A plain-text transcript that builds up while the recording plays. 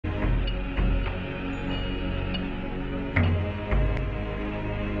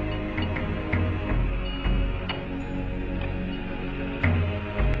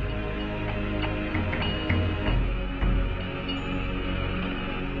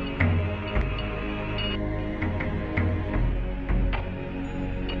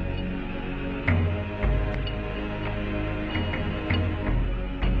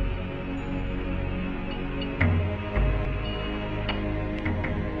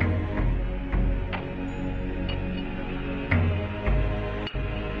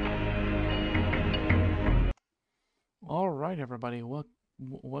Alright everybody,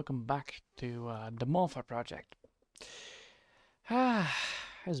 welcome back to the moth-hawk project.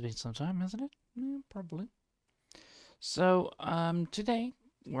 Has been some time, hasn't it? Yeah, probably. So, today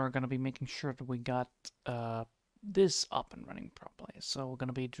we're gonna be making sure that we got this up and running properly. So we're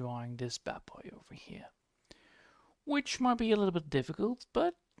gonna be drawing this bad boy over here. Which might be a little bit difficult,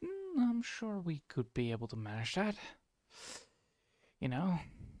 but I'm sure we could be able to manage that. You know,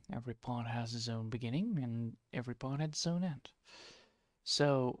 every part has its own beginning, and every part has its own end.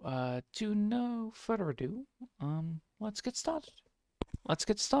 So, to no further ado, let's get started. Let's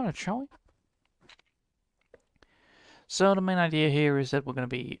get started, shall we? So the main idea here is that we're gonna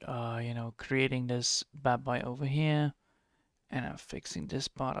be, creating this bad boy over here, and I'm fixing this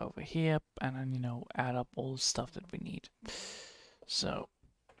part over here, and then, add up all the stuff that we need. So,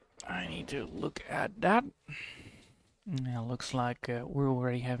 I need to look at that. Now, looks like we're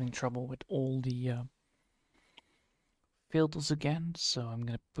already having trouble with all the filters again, so I'm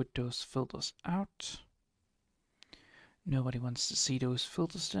gonna put those filters out. Nobody wants to see those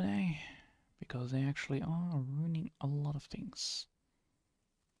filters today, because they actually are ruining a lot of things.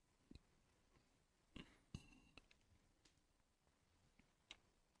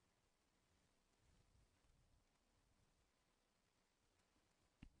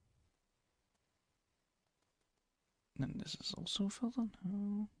 And this is also a filter?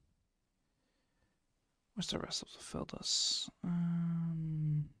 No. Where's the rest of the filters?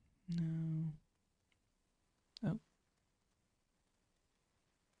 No. Oh.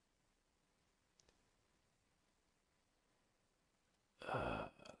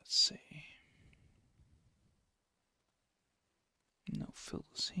 Let's see. No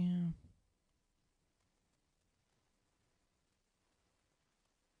filters here.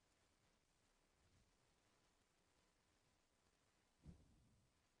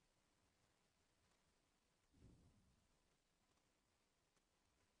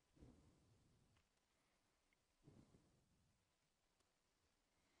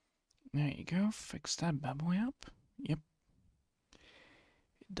 There you go, fix that bad boy up. Yep.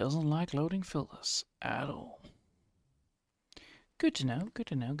 It doesn't like loading filters at all. Good to know, good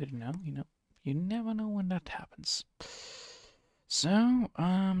to know, good to know. You never know when that happens. So,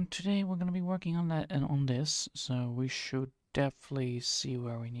 today we're gonna be working on that and on this, so we should definitely see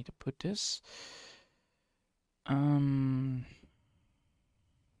where we need to put this.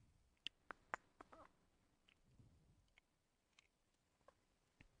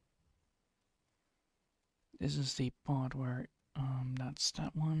 This is the part where, that's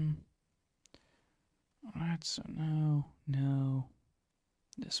that one. Alright, so no.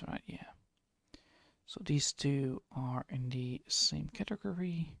 This right, yeah. So these two are in the same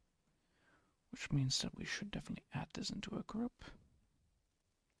category, which means that we should definitely add this into a group.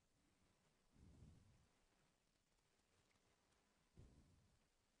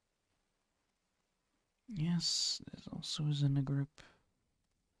 Yes, this also is in a group.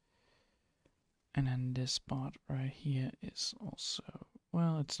 And then this part right here is also,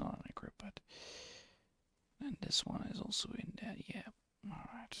 well, it's not in a group, but and this one is also in there, yeah.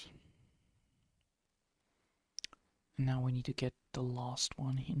 Alright. And now we need to get the last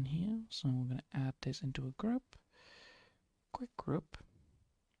one in here, so we're gonna add this into a group. Quick group.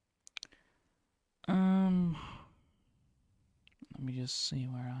 Let me just see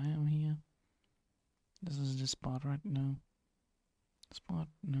where I am here. This is this spot, right? No. This spot?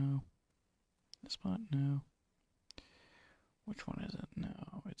 No. This spot? No. Which one is it?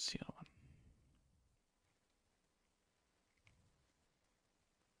 No, it's the other one.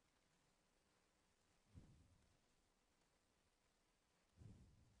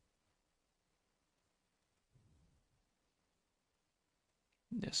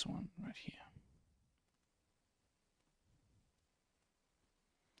 This one right here.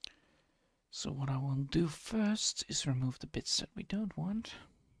 So what I will do first is remove the bits that we don't want.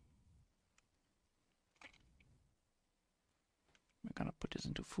 We're gonna put this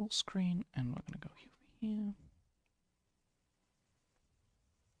into full screen and we're gonna go over here.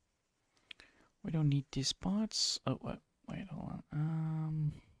 We don't need these parts. Oh, wait, hold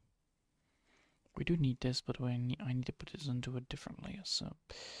on. We do need this, but I need to put this into a different layer, so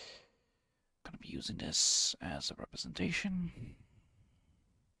I'm gonna be using this as a representation.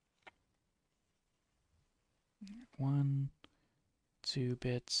 1, 2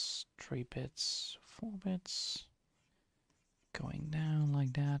 bits, 3 bits, 4 bits. Going down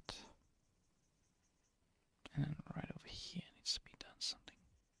like that. And then right over here needs to be done something.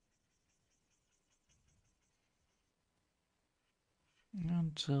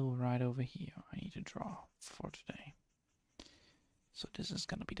 Until right over here I need to draw for today. So this is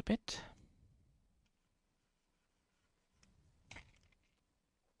gonna be the bit.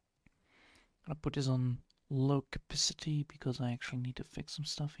 gonna put this on low capacity because I actually need to fix some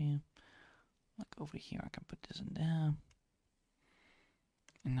stuff here. Like over here, I can put this in there.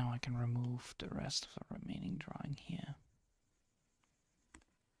 And now I can remove the rest of the remaining drawing here.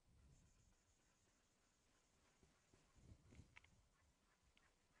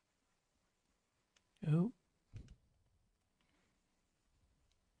 Oh.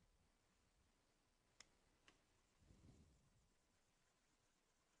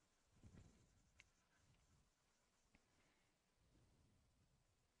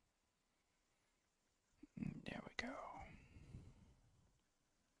 There we go.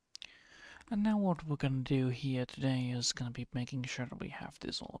 And now what we're gonna do here today is gonna be making sure that we have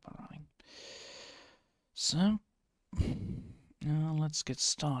this all up and running. So, let's get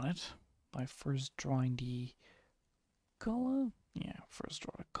started by first drawing the color. Yeah, first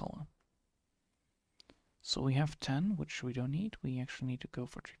draw the color. So we have 10, which we don't need. We actually need to go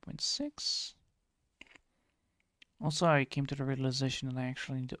for 3.6. Also, I came to the realization that I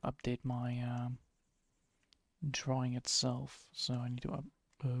actually need to update my drawing itself. So I need to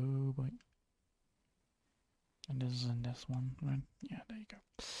oh boy. And this is in this one, right? Yeah, there you go.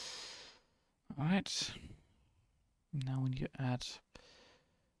 Alright. Now we need to add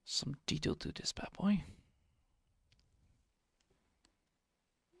some detail to this bad boy.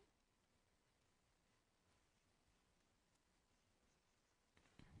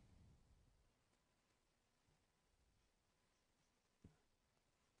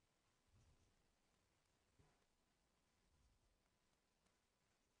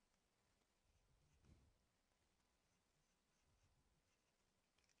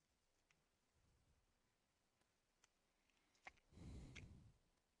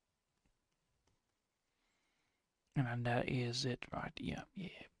 And then that is it, right? Yeah.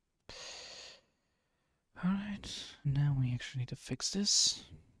 Alright, now we actually need to fix this.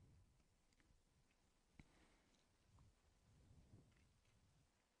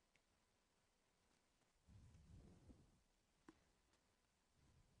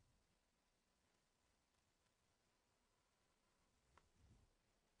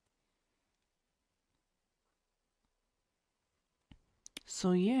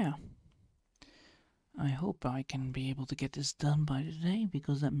 So yeah, I hope I can be able to get this done by today,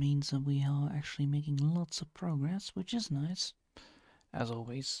 because that means that we are actually making lots of progress, which is nice. As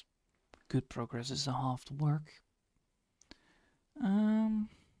always, good progress is the half the work.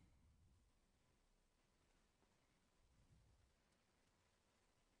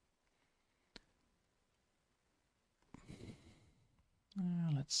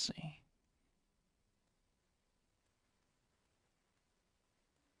 Let's see.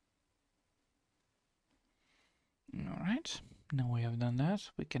 Alright, now we have done that,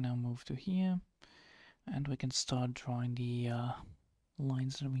 we can now move to here, and we can start drawing the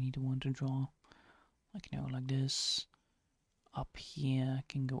lines that we want to draw. Like, you know, like this. Up here,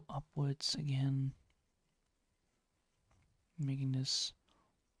 can go upwards again. Making this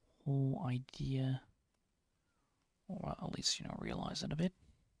whole idea, or at least, you know, realize it a bit.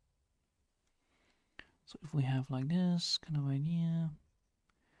 So if we have like this kind of idea,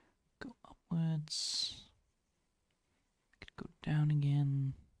 go upwards, could go down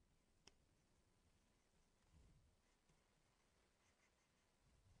again.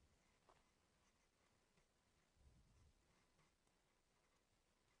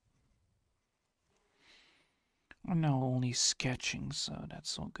 I'm now only sketching, so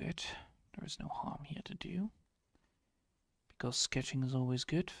that's all good. There is no harm here to do, because sketching is always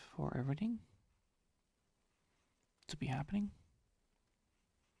good for everything to be happening.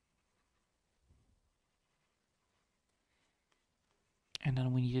 And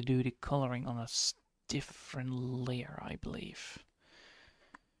then we need to do the coloring on a different layer, I believe.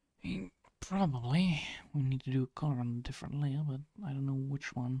 Probably we need to do color on a different layer, but I don't know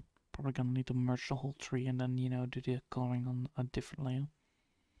which one. Probably gonna need to merge the whole tree and then, you know, do the coloring on a different layer.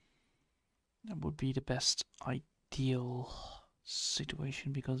 That would be the best ideal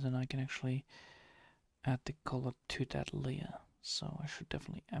situation, because then I can actually add the color to that layer. So I should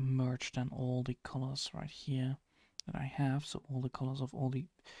definitely merge then all the colors right here that I have, so all the colors of all the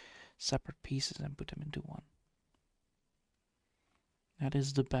separate pieces, and put them into one. That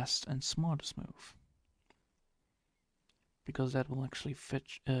is the best and smartest move, because that will actually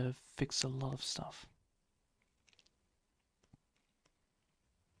fix a lot of stuff.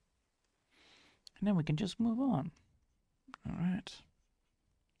 And then we can just move on. Alright.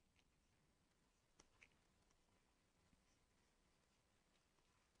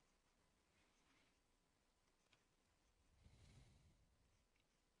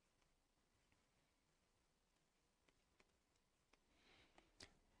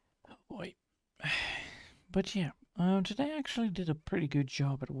 Oh boy. But yeah, today I actually did a pretty good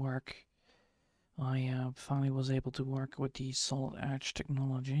job at work. I finally was able to work with the solid edge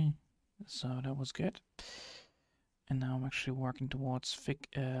technology, so that was good. And now I'm actually working towards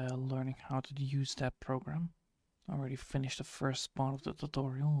learning how to use that program. I already finished the first part of the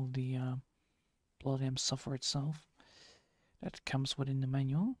tutorial, the Bloodham software itself that comes within the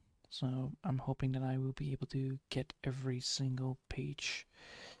manual. So I'm hoping that I will be able to get every single page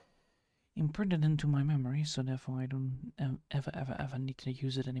imprinted into my memory, so therefore I don't ever need to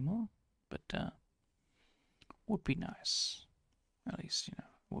use it anymore. But would be nice. At least, you know,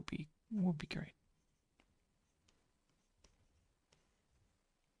 would be great.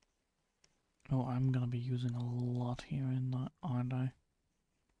 Oh, I'm gonna be using a lot here, aren't I?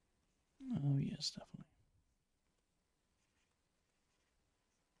 Oh yes, definitely.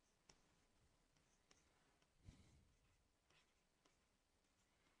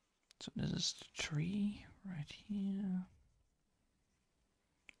 So this is the tree right here.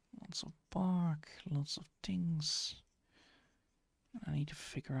 Lots of bark, lots of things. I need to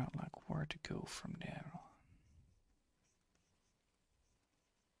figure out like where to go from there on.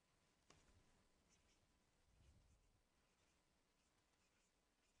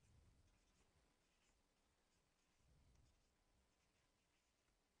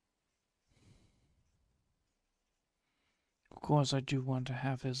 Of course, I do want to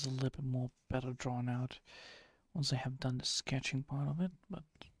have this a little bit more better drawn out once I have done the sketching part of it, but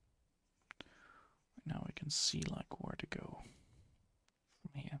right now we can see like where to go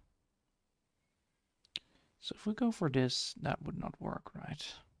from here. So if we go for this, that would not work, right?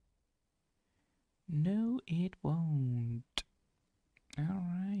 No, it won't.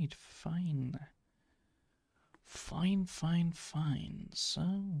 Alright, fine. Fine.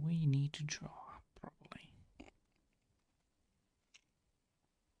 So we need to draw, probably.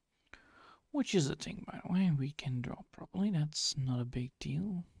 Which is a thing, by the way, we can draw properly, that's not a big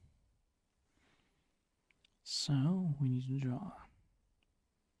deal. So, we need to draw.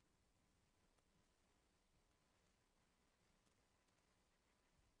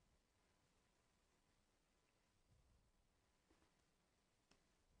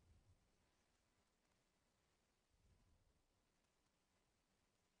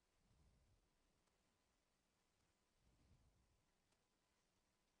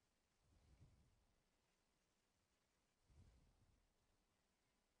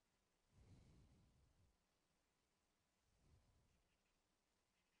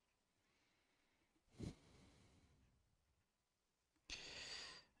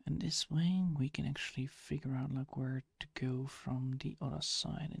 And this way, we can actually figure out like where to go from the other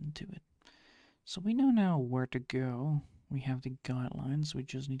side into it. So we know now where to go. We have the guidelines, we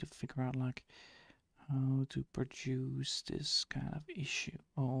just need to figure out like how to produce this kind of issue,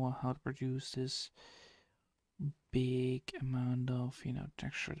 or how to produce this big amount of, you know,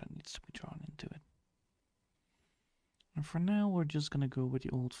 texture that needs to be drawn into it. And for now, we're just gonna go with the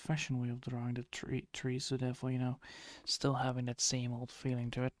old-fashioned way of drawing the tree, so therefore, you know, still having that same old feeling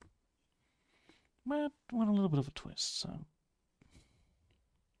to it, but with a little bit of a twist. So,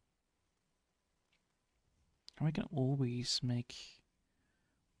 and we can always make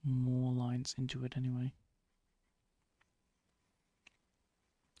more lines into it anyway.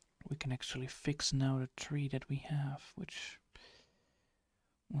 We can actually fix now the tree that we have, which,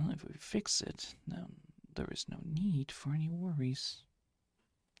 well, if we fix it, then there is no need for any worries.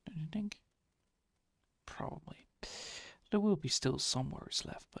 Don't you think? Probably. There will be still some worries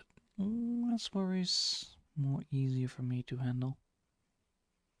left, but less worries, more easier for me to handle.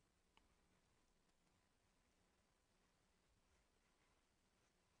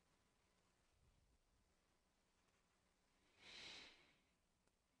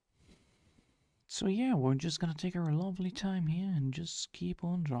 So yeah, we're just gonna take our lovely time here and just keep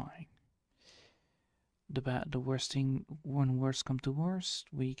on drawing. The worst thing, when worst come to worst,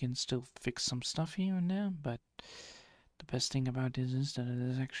 we can still fix some stuff here and there, but the best thing about this is that it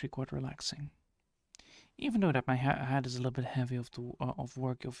is actually quite relaxing. Even though that my head is a little bit heavy of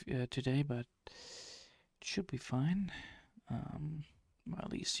work today, but it should be fine. Well, at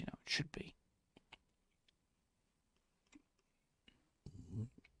least, you know, it should be.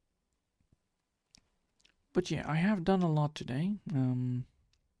 But yeah, I have done a lot today,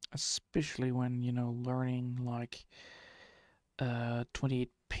 especially when, you know, learning like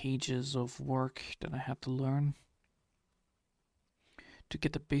 28 pages of work that I had to learn to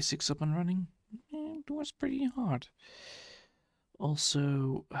get the basics up and running. It was pretty hard.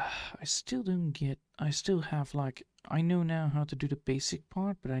 Also, I still have like, I know now how to do the basic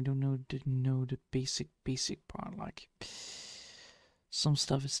part, but I don't know the basic part. Like, some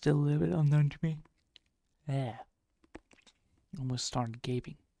stuff is still a little bit unknown to me. Yeah. Almost started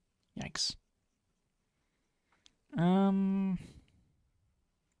gaping. Yikes.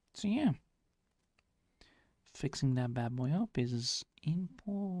 So yeah. Fixing that bad boy up is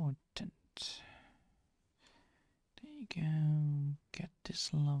important. There you go. Get this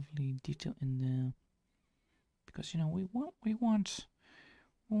lovely detail in there. Because we want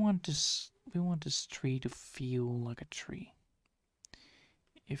this tree to feel like a tree.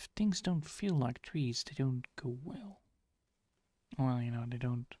 If things don't feel like trees, they don't go well. Well, they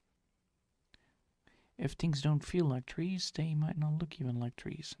don't. If things don't feel like trees, they might not look even like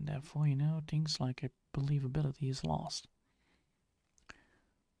trees, and therefore, things like believability is lost.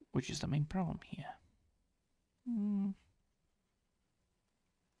 Which is the main problem here.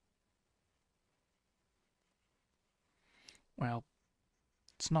 Well,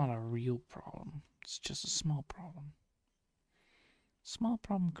 it's not a real problem. It's just a small problem. Small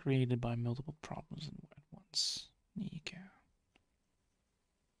problem created by multiple problems at once. There you go.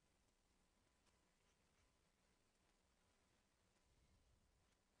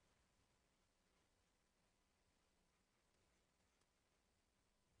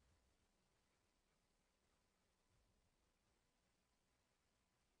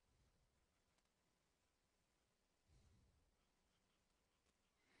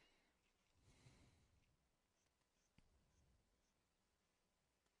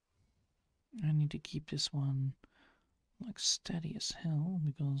 I need to keep this one like steady as hell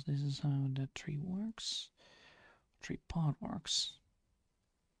because this is how that tree works. Tree pot works.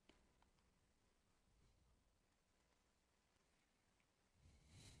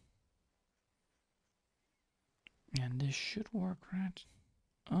 And this should work, right?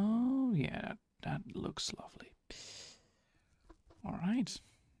 Oh yeah, that looks lovely. Alright,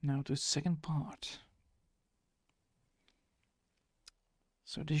 now to the second part.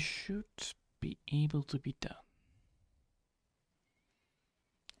 So this should be able to be done.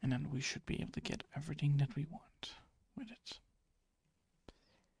 And then we should be able to get everything that we want with it.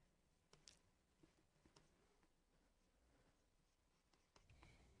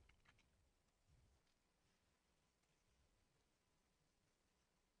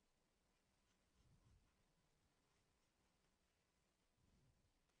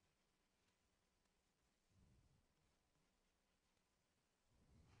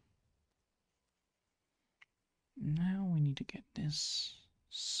 Now we need to get this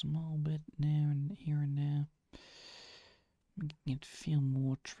small bit there and here and there, making it feel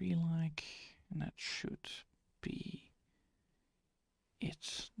more tree-like, and that should be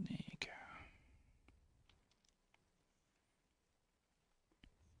it. There you go.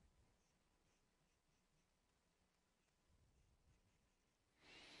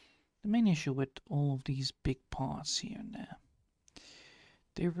 The main issue with all of these big parts here and there,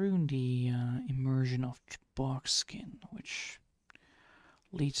 they ruin the immersion of bark skin, which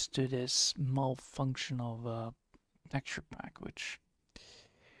leads to this malfunction of texture pack, which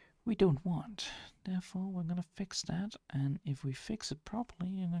we don't want. Therefore, we're gonna fix that, and if we fix it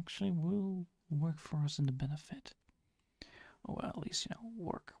properly, it actually will work for us in the benefit. Or well, at least,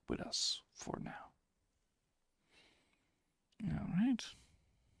 work with us for now. Alright.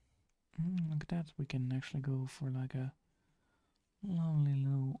 Look at that, we can actually go for like a lovely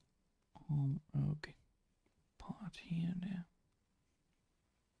little oak pot here and there.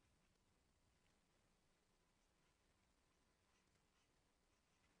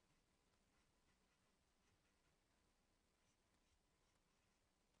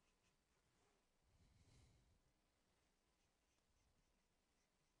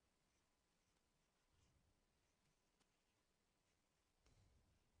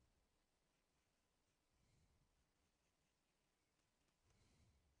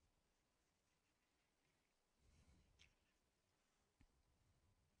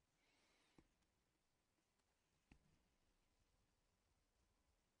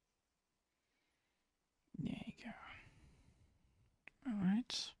 There you go.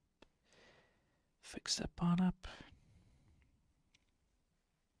 Alright. Fix that pot up.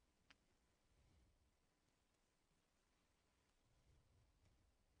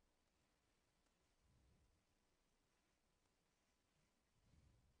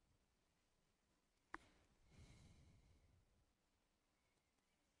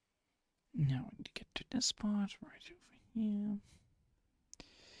 Now we need to get to this part right over here.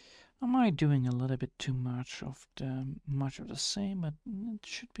 Am I doing a little bit too much of the same, but it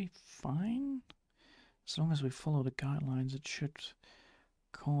should be fine. As long as we follow the guidelines, it should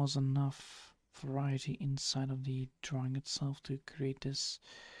cause enough variety inside of the drawing itself to create this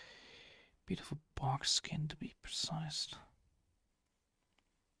beautiful bark skin, to be precise.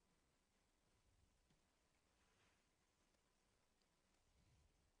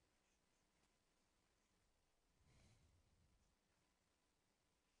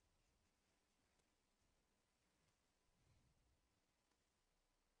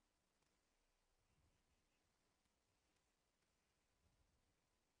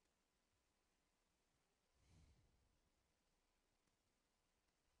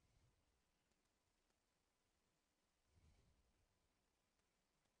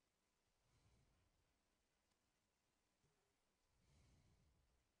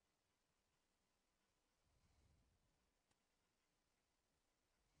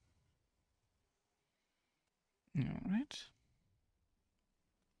 All right.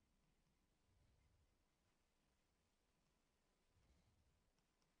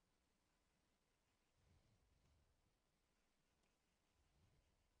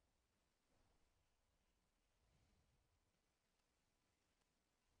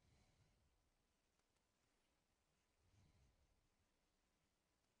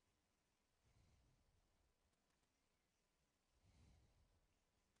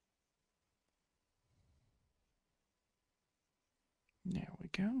 There we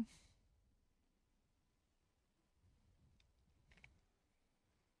go.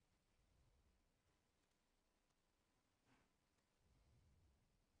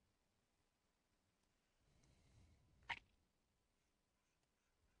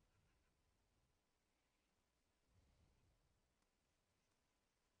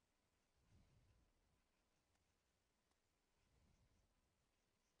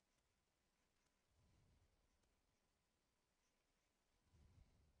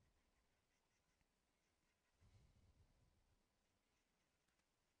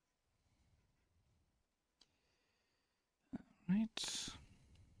 Right.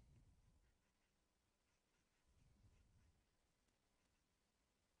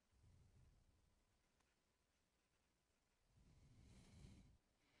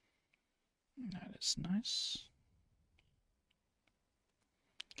 That is nice.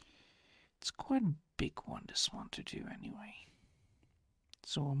 It's quite a big one, this one, to do anyway.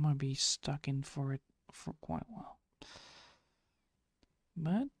 So I might be stuck in for it for quite a while.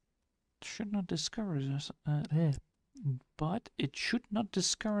 But should not discourage us. But it should not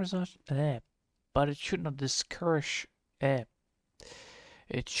discourage us. But it should not discourage. It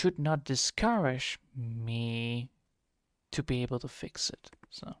should not discourage me to be able to fix it.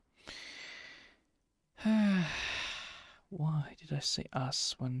 So, why did I say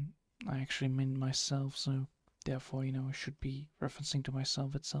us when I actually meant myself? So, therefore, you know, I should be referencing to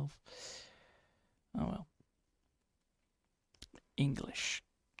myself itself. Oh well. English.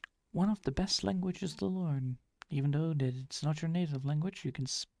 One of the best languages to learn. Even though that it's not your native language, you can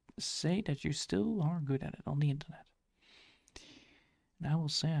say that you still are good at it on the internet. And I will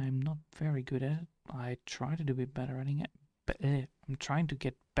say I'm not very good at it. I try to be better at it. I'm trying to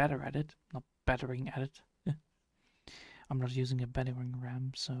get better at it, not bettering at it. I'm not using a bettering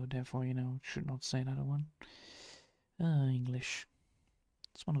RAM, so therefore, you know, should not say another one. English.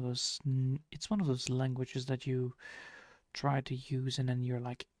 It's one of those. It's one of those languages that you try to use, and then you're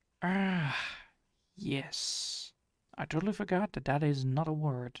like, ah, yes. I totally forgot that that is not a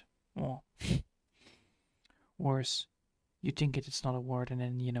word. Well, worse, you think it's not a word, and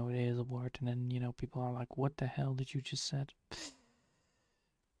then you know it is a word, and then you know people are like, "What the hell did you just said?"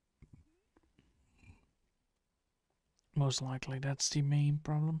 Most likely, that's the main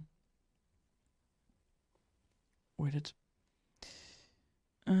problem with it.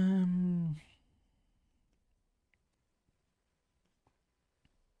 Um.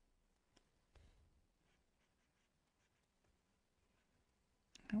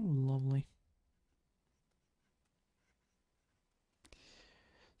 Oh, lovely.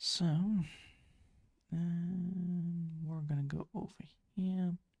 So, we're gonna go over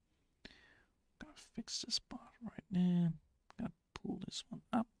here. Gotta fix this part right there. Gotta pull this one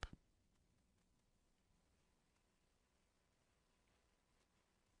up.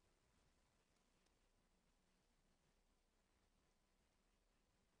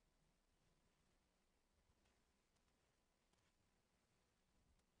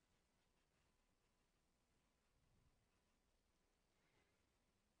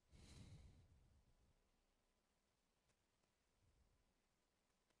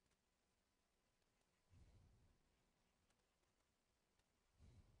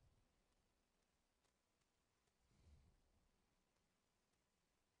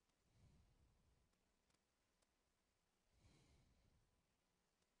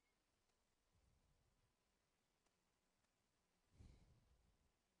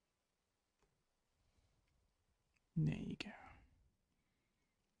 There you go.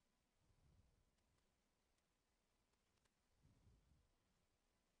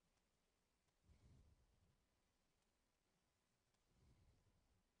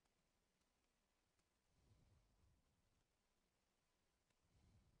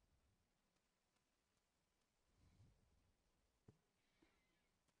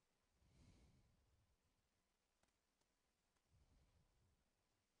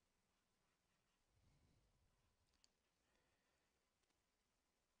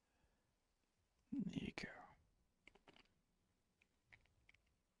 There you go.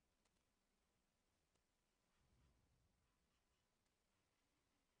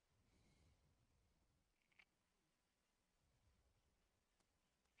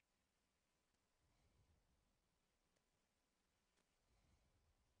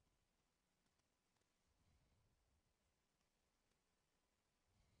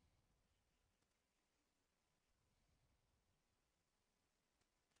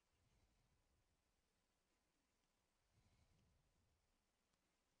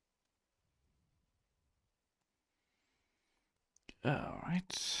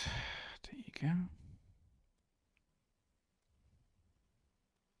 Alright, there you go.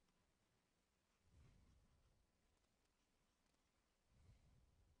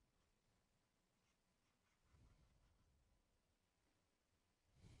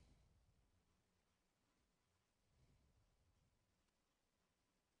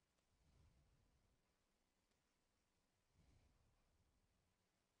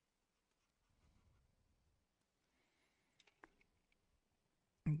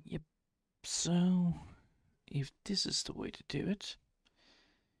 Yep, so if this is the way to do it,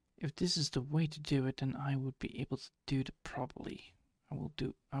 then I would be able to do it properly. I will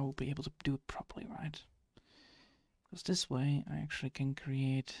be able to do it properly, right? Because this way I actually can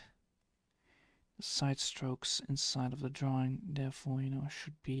create the side strokes inside of the drawing. Therefore, I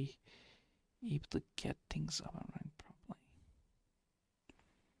should be able to get things up and running properly.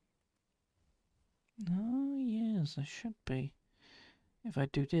 Oh, yes, I should be. If I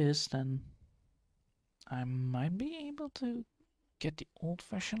do this, then I might be able to get the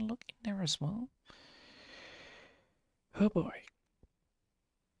old-fashioned look in there as well. Oh boy.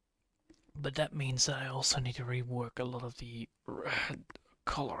 But that means that I also need to rework a lot of the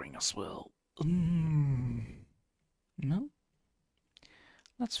coloring as well. No?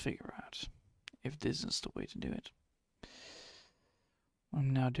 Let's figure out if this is the way to do it. What I'm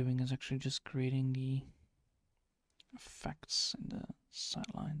now doing is actually just creating the effects in the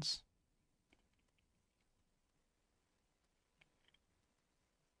sidelines.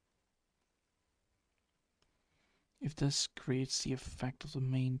 If this creates the effect of the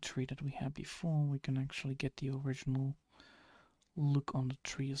main tree that we had before, we can actually get the original look on the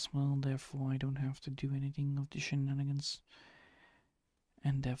tree as well. Therefore, I don't have to do anything of the shenanigans.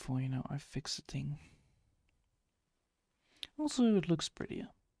 And therefore, I fix the thing. Also, it looks prettier.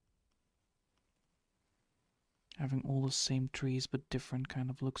 Having all the same trees but different kind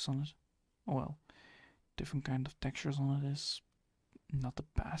of looks on it. Well, different kind of textures on it is not the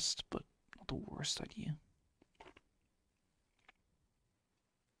best, but not the worst idea.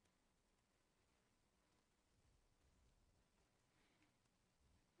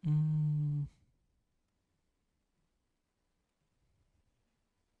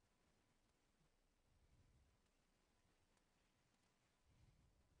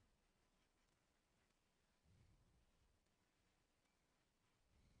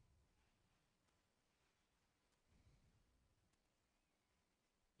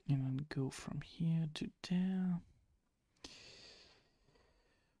 And then go from here to there.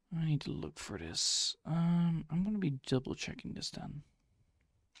 I need to look for this. I'm gonna be double checking this then.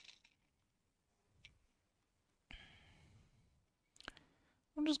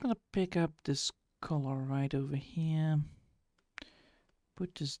 I'm just gonna pick up this color right over here.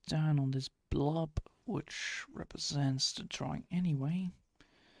 Put this down on this blob, which represents the drawing anyway.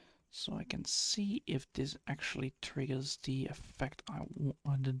 So I can see if this actually triggers the effect I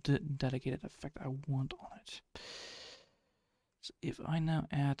want, the dedicated effect I want on it. So if I now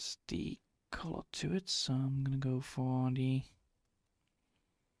add the color to it, so I'm gonna go for the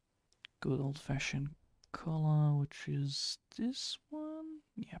good old-fashioned color, which is this one.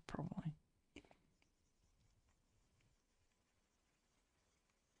 Yeah, probably.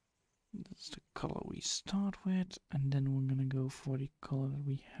 That's the color we start with, and then we're gonna go for the color that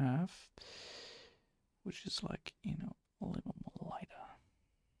we have, which is like, a little more lighter.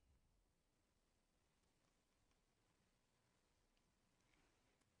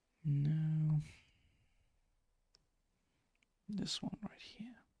 No. This one right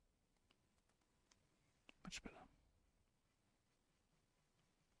here. Much better.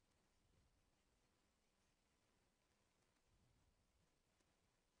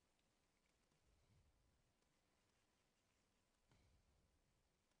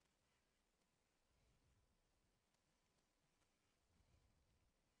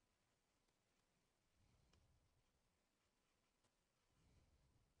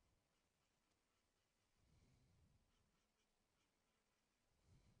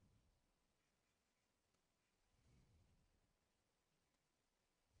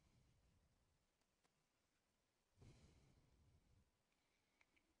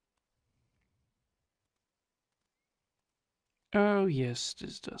 Oh yes,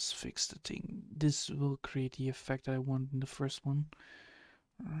 this does fix the thing. This will create the effect I want in the first one.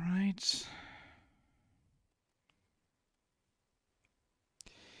 Right.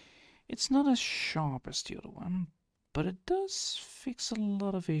 It's not as sharp as the other one, but it does fix a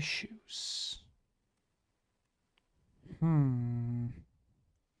lot of issues. I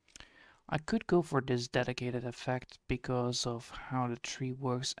could go for this dedicated effect because of how the tree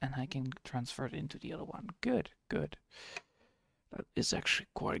works, and I can transfer it into the other one. Good, good. That is actually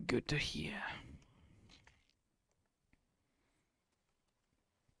quite good to hear.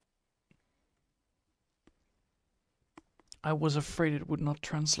 I was afraid it would not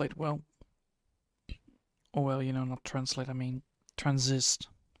translate well. Oh well, you know, not translate, I mean transist.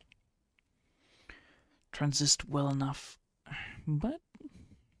 Transist well enough. But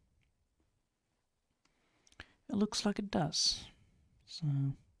it looks like it does. So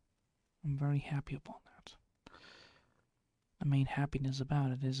I'm very happy about that. The main happiness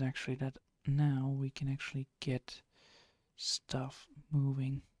about it is actually that now we can actually get stuff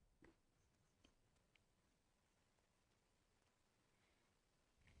moving.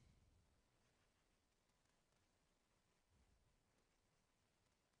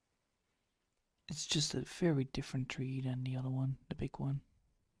 It's just a very different tree than the other one, the big one,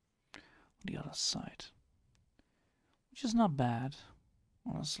 on the other side. Which is not bad,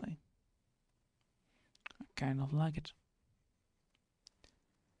 honestly. I kind of like it.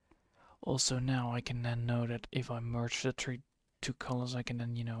 Also now I can then know that if I merge the two colors, I can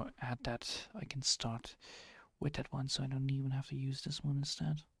then, you know, add that. I can start with that one, so I don't even have to use this one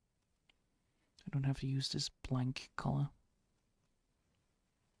instead. I don't have to use this blank color.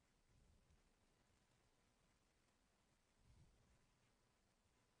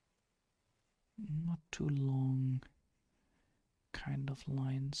 Not too long kind of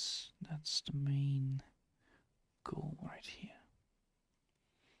lines. That's the main goal right here.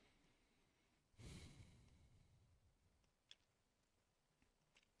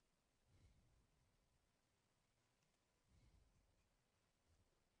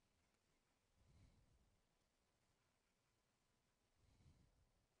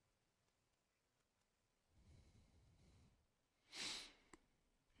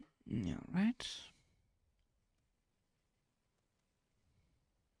 All right.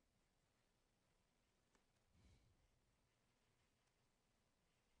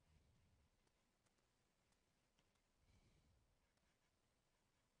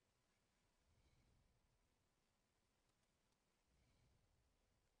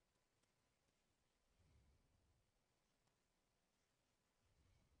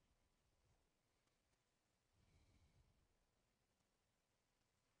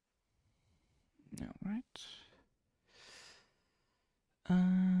 All right.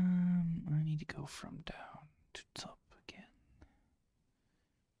 I need to go from down to top again.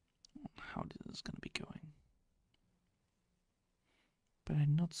 How this is gonna be going? But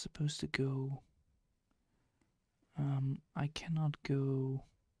I'm not supposed to go. I cannot go.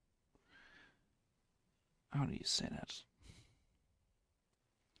 How do you say that?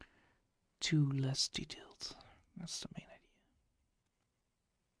 Too less detailed. That's the main idea.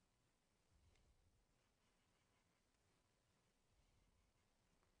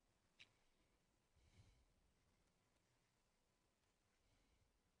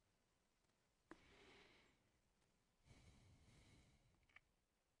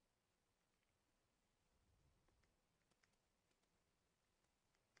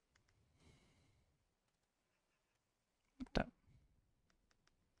 That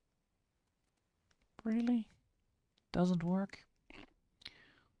really doesn't work?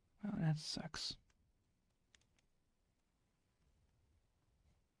 Well, that sucks.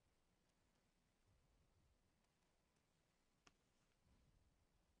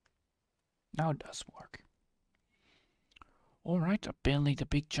 Now it does work. Alright, apparently the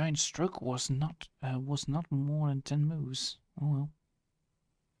big giant stroke was not more than 10 moves. Oh well.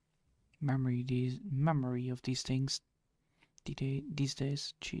 Memory of these things these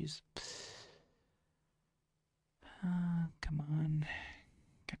days. Jeez. Come on.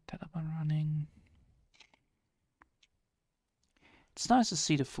 Get that up and running. It's nice to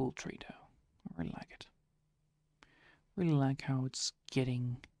see the full tree though. I really like it. Really like how it's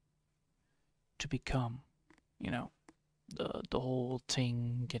getting to become, you know, the whole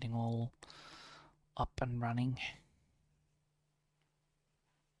thing getting all up and running.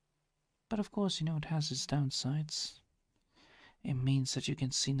 But of course, you know, it has its downsides. It means that you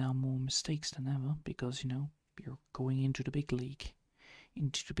can see now more mistakes than ever because, you know, you're going into the big league,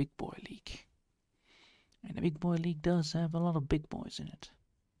 into the big boy league. And the big boy league does have a lot of big boys in it.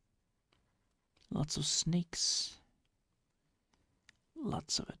 Lots of snakes.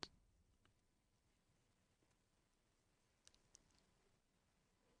 Lots of it.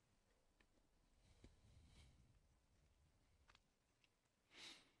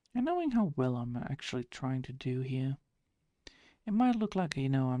 And knowing how well I'm actually trying to do here, it might look like, you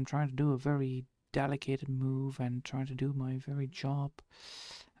know, I'm trying to do a very delicate move and trying to do my very job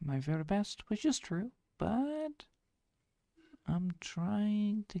and my very best, which is true, but I'm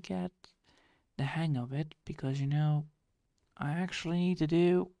trying to get the hang of it because, you know, I actually need to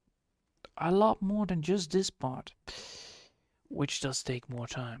do a lot more than just this part, which does take more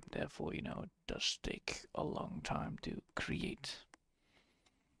time. Therefore, it does take a long time to create.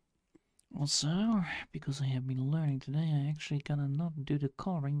 Also, because I have been learning today, I actually gonna not do the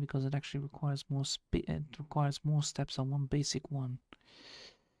coloring because it actually requires more steps on one basic one.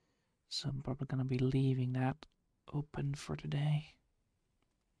 So I'm probably gonna be leaving that open for today.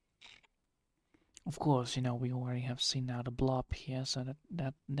 Of course, we already have seen now the blob here, so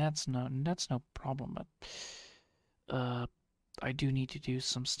that's no problem. But I do need to do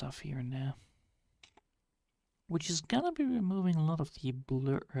some stuff here and there, which is gonna be removing a lot of the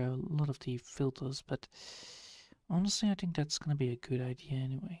blur, a lot of the filters. But honestly, I think that's gonna be a good idea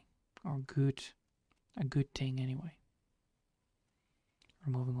anyway, or a good thing anyway.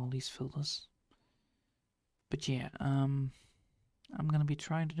 Removing all these filters. But yeah, I'm gonna be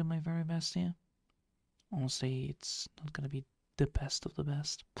trying to do my very best here. Honestly, it's not gonna be the best of the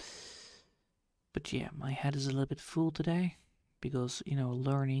best. But yeah, my head is a little bit full today because,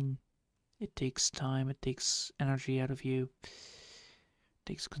 learning, it takes time, it takes energy out of you, it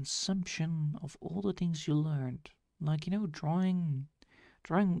takes consumption of all the things you learned. Like, drawing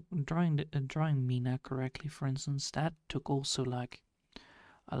Mina correctly, for instance, that took also like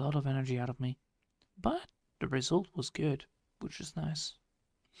a lot of energy out of me. But the result was good, which is nice.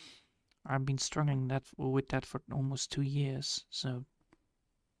 I've been struggling with that for almost 2 years, so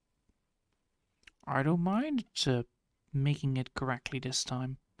I don't mind making it correctly this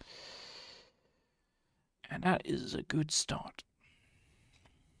time. And that is a good start.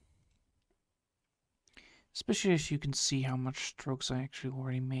 Especially as you can see how much strokes I actually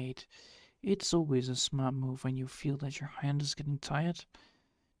already made. It's always a smart move when you feel that your hand is getting tired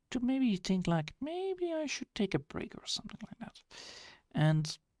to maybe think like, maybe I should take a break or something like that.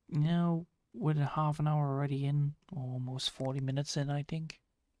 And, with a half an hour already in, or almost 40 minutes in, I think.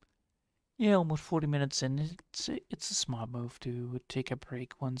 Yeah, almost 40 minutes in, it's a smart move to take a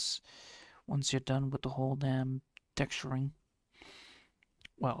break once you're done with the whole damn texturing.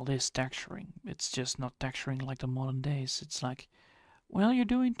 Well, it is texturing. It's just not texturing like the modern days. It's like, well, you're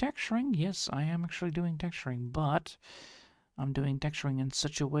doing texturing? Yes, I am actually doing texturing, but I'm doing texturing in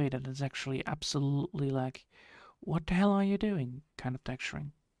such a way that it's actually absolutely like, what the hell are you doing kind of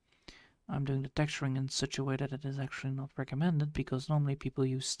texturing. I'm doing the texturing in such a way that it is actually not recommended because normally people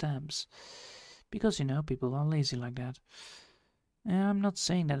use stamps. Because, people are lazy like that. And I'm not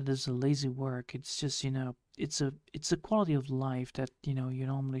saying that it is a lazy work. It's just, it's a quality of life that, you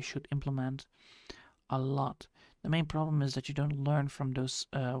normally should implement a lot. The main problem is that you don't learn from those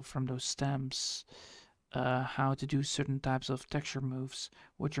stamps how to do certain types of texture moves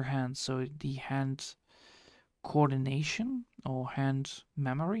with your hands. So the hand coordination or hand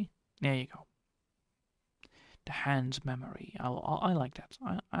memory. There you go. The hand memory. I like that.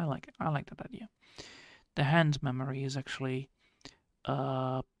 I like that idea. The hand memory is actually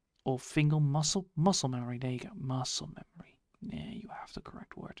or finger muscle memory. There you go. Muscle memory. Yeah, you have the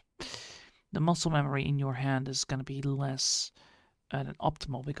correct word. The muscle memory in your hand is going to be less than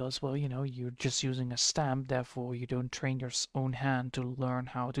optimal because, well, you're just using a stamp, therefore you don't train your own hand to learn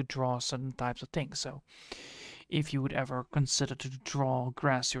how to draw certain types of things. So if you would ever consider to draw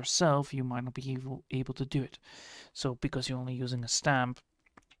grass yourself, you might not be able to do it. So because you're only using a stamp,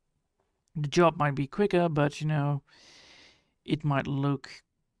 the job might be quicker, but it might look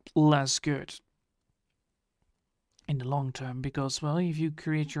less good in the long term because, well, if you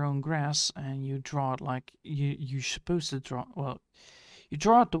create your own grass and you draw it like you're supposed to draw, well, you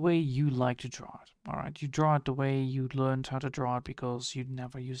draw it the way you like to draw it. All right, you draw it the way you learned how to draw it because you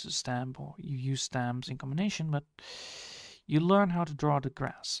never use a stamp or you use stamps in combination, but you learn how to draw the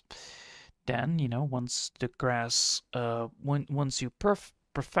grass. Then, once the grass, once you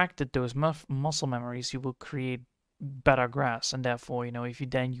perfected those muscle memories, you will create better grass, and therefore, if you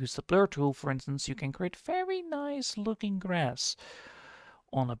then use the blur tool, for instance, you can create very nice looking grass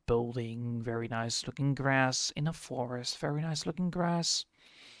on a building, very nice looking grass in a forest, very nice looking grass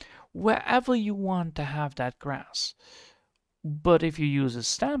wherever you want to have that grass. But if you use a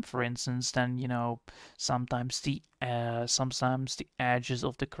stamp, for instance, then sometimes the edges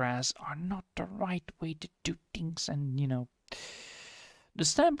of the grass are not the right way to do things, and the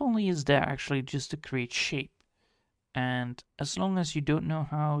stamp only is there actually just to create shape. And as long as you don't know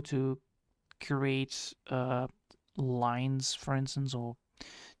how to create lines, for instance, or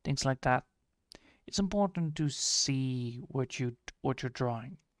things like that, it's important to see what you're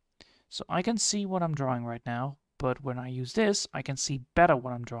drawing. So I can see what I'm drawing right now, but when I use this, I can see better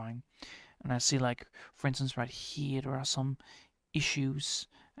what I'm drawing. And I see, like, for instance, right here, there are some issues,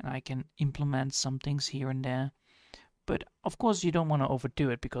 and I can implement some things here and there. But of course you don't want to overdo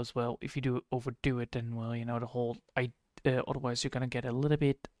it because, well, if you do overdo it, then, well, you know, the whole otherwise you're gonna get a little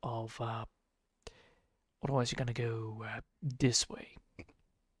bit of otherwise you're gonna go this way,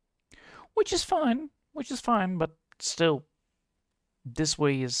 which is fine, but still, this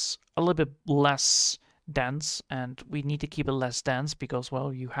way is a little bit less dense, and we need to keep it less dense because,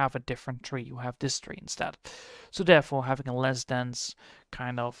 well, you have a different tree. You have this tree instead. So therefore, having a less dense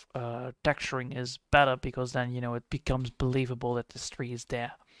kind of texturing is better because then, you know, it becomes believable that this tree is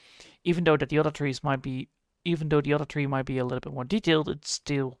there. Even though the other tree might be a little bit more detailed, it's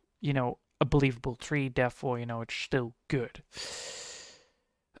still, you know, a believable tree. Therefore, you know, it's still good.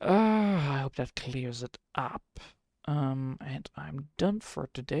 I hope that clears it up. And I'm done for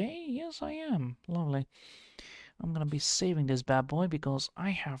today. Yes, I am. Lovely. I'm gonna be saving this bad boy because I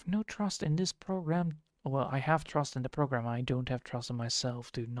have no trust in this program. Well, I have trust in the program. I don't have trust in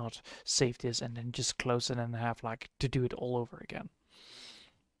myself to not save this and then just close it and have like to do it all over again.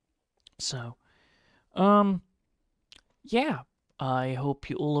 So, yeah. I hope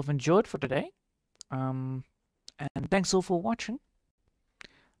you all have enjoyed for today. And thanks all for watching.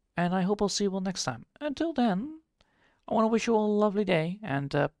 And I hope I'll see you all next time. Until then, I want to wish you all a lovely day, and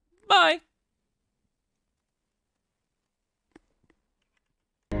bye!